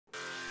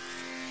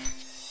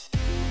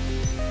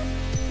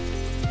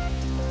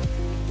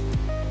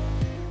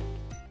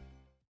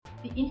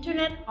the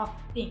Internet of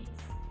Things.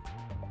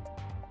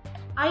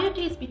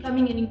 IoT is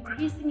becoming an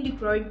increasingly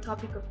growing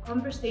topic of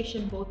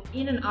conversation both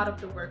in and out of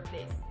the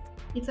workplace.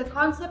 It's a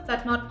concept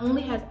that not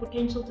only has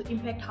potential to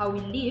impact how we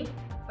live,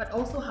 but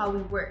also how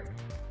we work.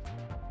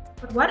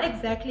 But what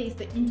exactly is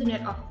the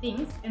Internet of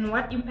Things and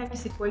what impact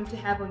is it going to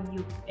have on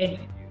you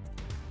anyway?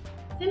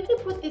 Simply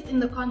put this in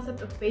the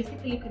concept of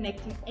basically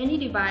connecting any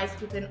device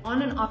with an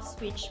on and off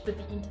switch with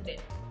the internet.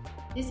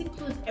 This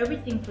includes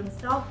everything from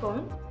cell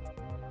phones,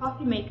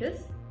 coffee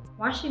makers,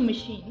 washing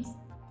machines,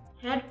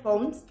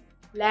 headphones,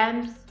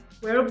 lamps,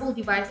 wearable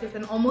devices,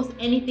 and almost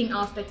anything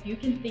else that you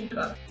can think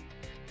of.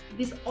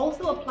 This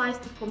also applies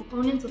to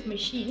components of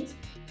machines,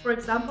 for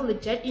example the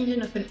jet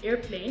engine of an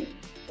airplane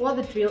or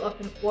the drill of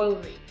an oil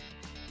rig.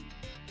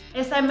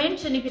 As I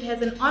mentioned, if it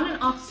has an on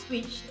and off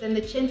switch, then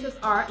the chances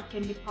are it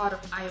can be part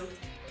of IoT.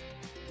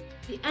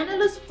 The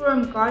analyst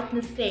firm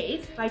Gartner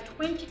says by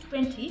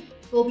 2020 there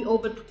will be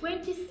over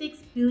 26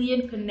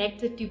 billion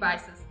connected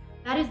devices.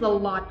 That is a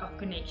lot of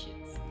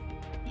connections.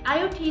 The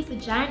IoT is a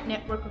giant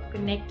network of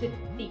connected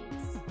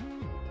things.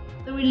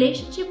 The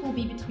relationship will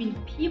be between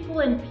people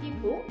and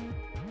people,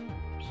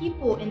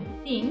 people and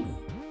things,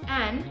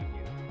 and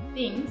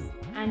things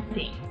and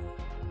things.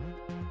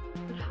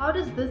 But how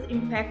does this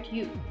impact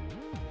you?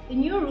 The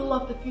new rule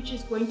of the future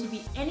is going to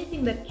be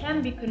anything that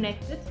can be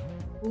connected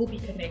will be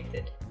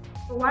connected.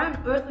 But why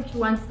on earth would you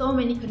want so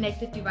many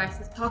connected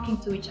devices talking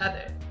to each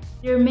other?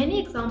 There are many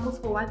examples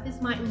for what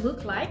this might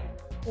look like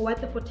or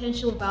what the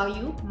potential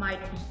value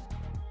might be.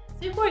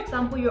 Say for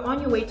example, you're on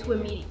your way to a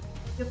meeting.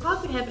 Your car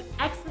could have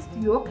access to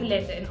your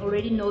calendar and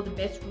already know the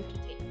best route to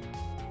take.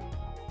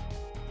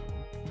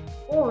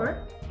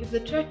 Or, if the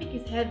traffic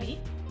is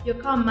heavy, your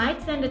car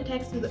might send a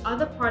text to the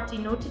other party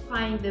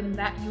notifying them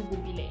that you will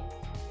be late.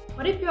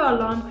 What if your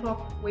alarm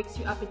clock wakes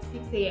you up at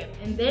 6 a.m.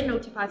 and then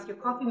notifies your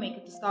coffee maker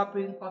to start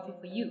brewing coffee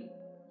for you?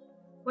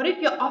 What if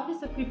your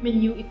office equipment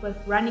knew it was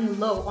running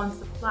low on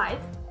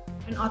supplies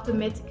and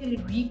automatically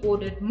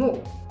reordered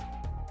more?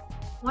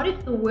 What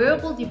if the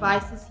wearable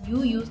devices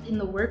you used in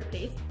the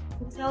workplace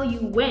would tell you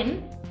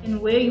when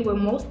and where you were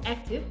most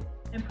active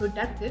and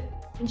productive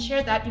and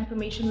share that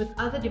information with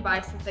other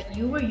devices that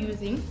you were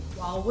using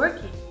while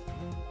working?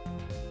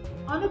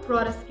 On a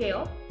broader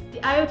scale, the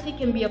IoT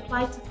can be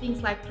applied to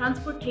things like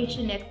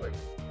transportation networks,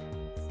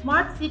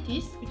 smart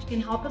cities, which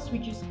can help us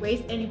reduce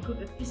waste and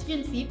improve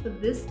efficiency for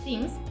these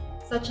things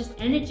such as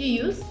energy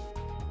use.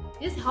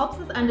 This helps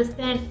us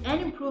understand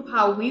and improve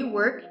how we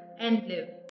work and live.